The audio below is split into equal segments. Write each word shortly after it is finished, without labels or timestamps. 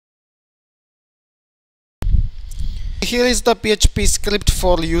Here is the PHP script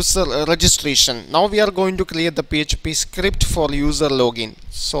for user registration. Now we are going to create the PHP script for user login.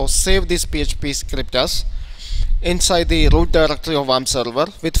 So save this PHP script as inside the root directory of ARM server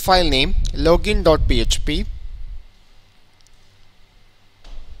with file name Login.php.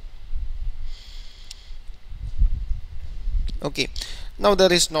 Okay, now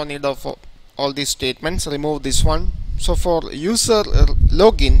there is no need of all these statements. Remove this one. So for user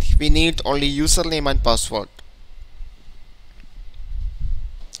login we need only username and password.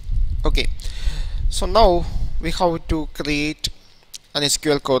 Okay, so now we have to create an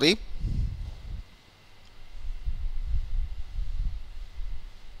SQL query.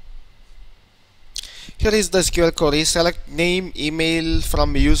 Here is the SQL query. Select name email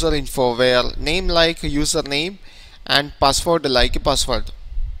from user info where name like username and password like password.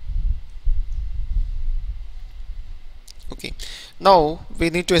 Okay, now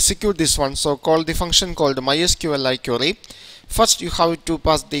we need to execute this one. So call the function called MySQL query. First you have to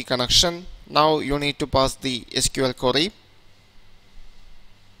pass the connection. Now you need to pass the SQL query.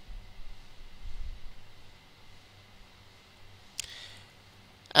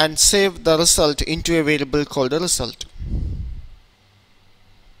 And save the result into a variable called result.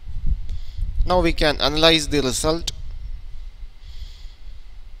 Now we can analyze the result.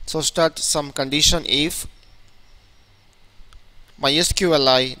 So start some condition if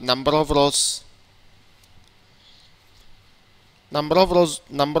MySQL number of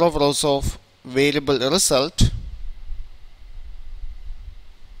rows of variable result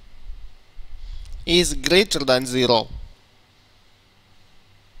is greater than 0.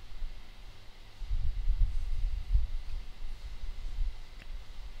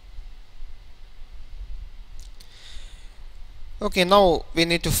 Okay, now we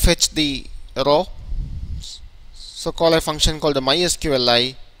need to fetch the row. So call a function called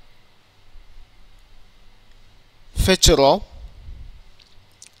MySQL fetch row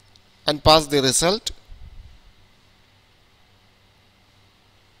and pass the result.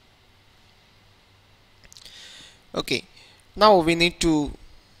 Okay, now we need to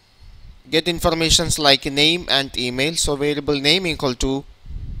get informations like name and email. So variable name equal to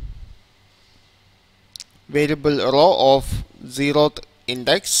variable row of 0th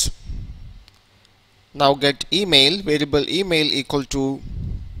index. Now get email, variable email equal to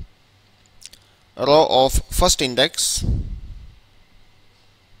row of first index.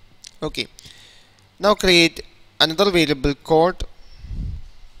 Okay, now create another variable code.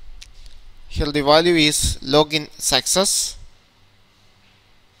 Here the value is login success.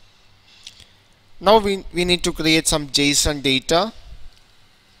 Now we need to create some Json data.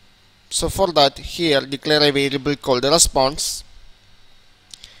 So for that, here declare a variable called response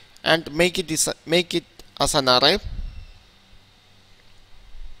and make it as an array.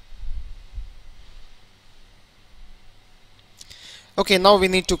 Okay, now we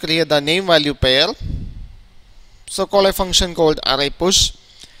need to create the name value pair. So call a function called array push.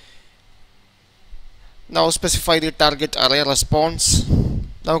 Now specify the target array response.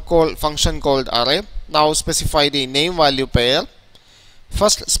 Now call function called array. Now specify the name value pair.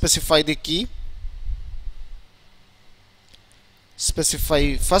 First specify the key.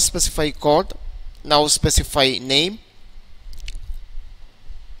 First specify code. Now specify name.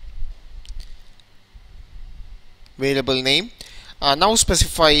 Variable name. Now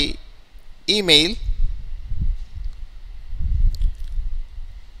specify email.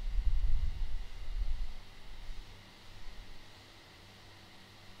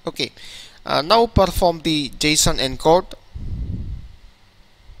 Okay. Now perform the Json encode.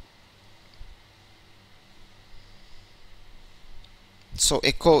 So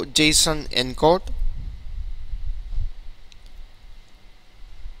echo Json encode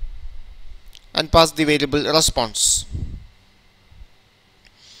and pass the variable response.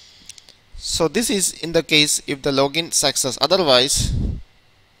 So this is in the case if the login success, otherwise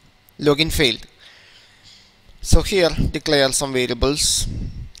login failed. So here declare some variables.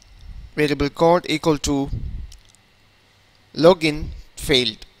 Variable code equal to login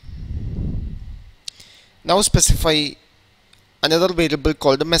failed. Now specify another variable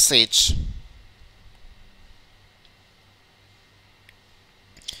called message.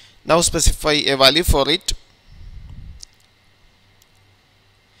 Now specify a value for it.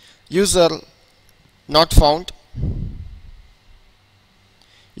 User not found.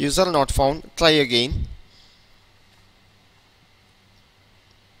 User not found. Try again.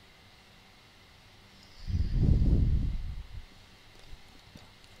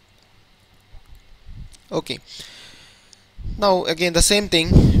 Okay. Now again the same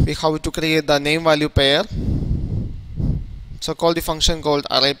thing, we have to create the name value pair. So call the function called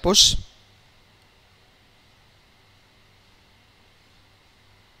array push.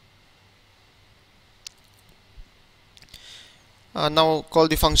 Now call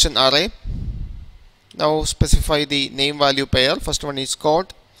the function array. Now specify the name value pair. First one is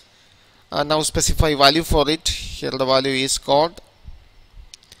code. Now specify value for it. Here the value is code.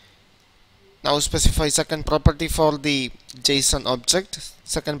 Now specify second property for the JSON object.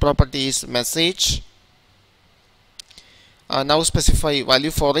 Second property is message. Now specify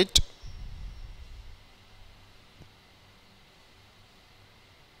value for it.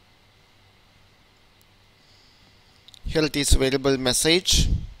 Here it is variable message.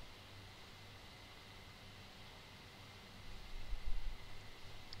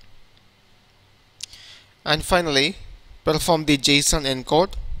 And finally perform the JSON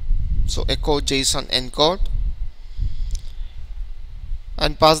encode. So echo Json Encode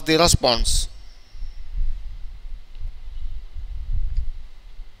and pass the response.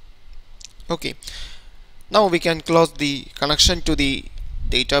 Okay, now we can close the connection to the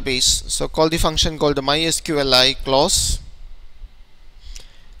database. So call the function called MySQL close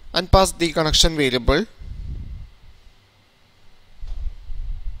and pass the connection variable.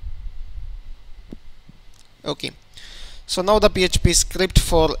 Okay, so now the PHP script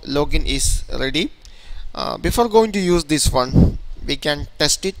for login is ready. Before going to use this one, we can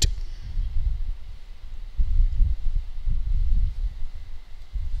test it.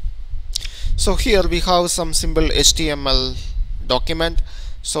 So here we have some simple HTML document.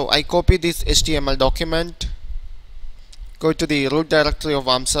 So I copy this HTML document, go to the root directory of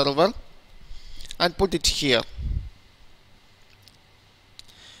ARM server and put it here.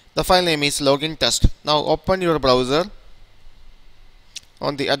 The file name is login test. Now open your browser.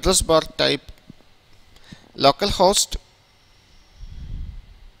 On the address bar type localhost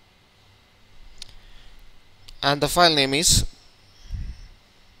and the file name is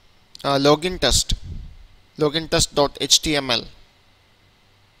login test, logintest.html.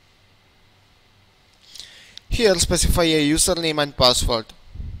 Here specify a username and password.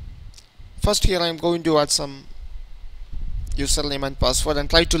 First here I am going to add some username and password and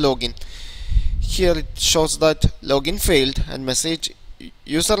try to login. Here it shows that login failed and message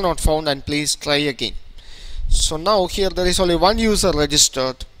user not found and please try again. So now here there is only one user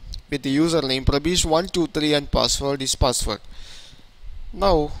registered with the username Prabish123 and password is password.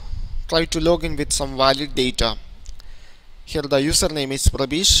 Now try to log in with some valid data. Here the username is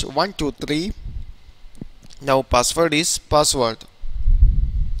Prabish123. Now password is password.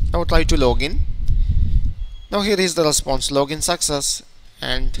 Now try to log in. Now here is the response, login success,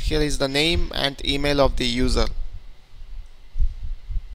 and here is the name and email of the user.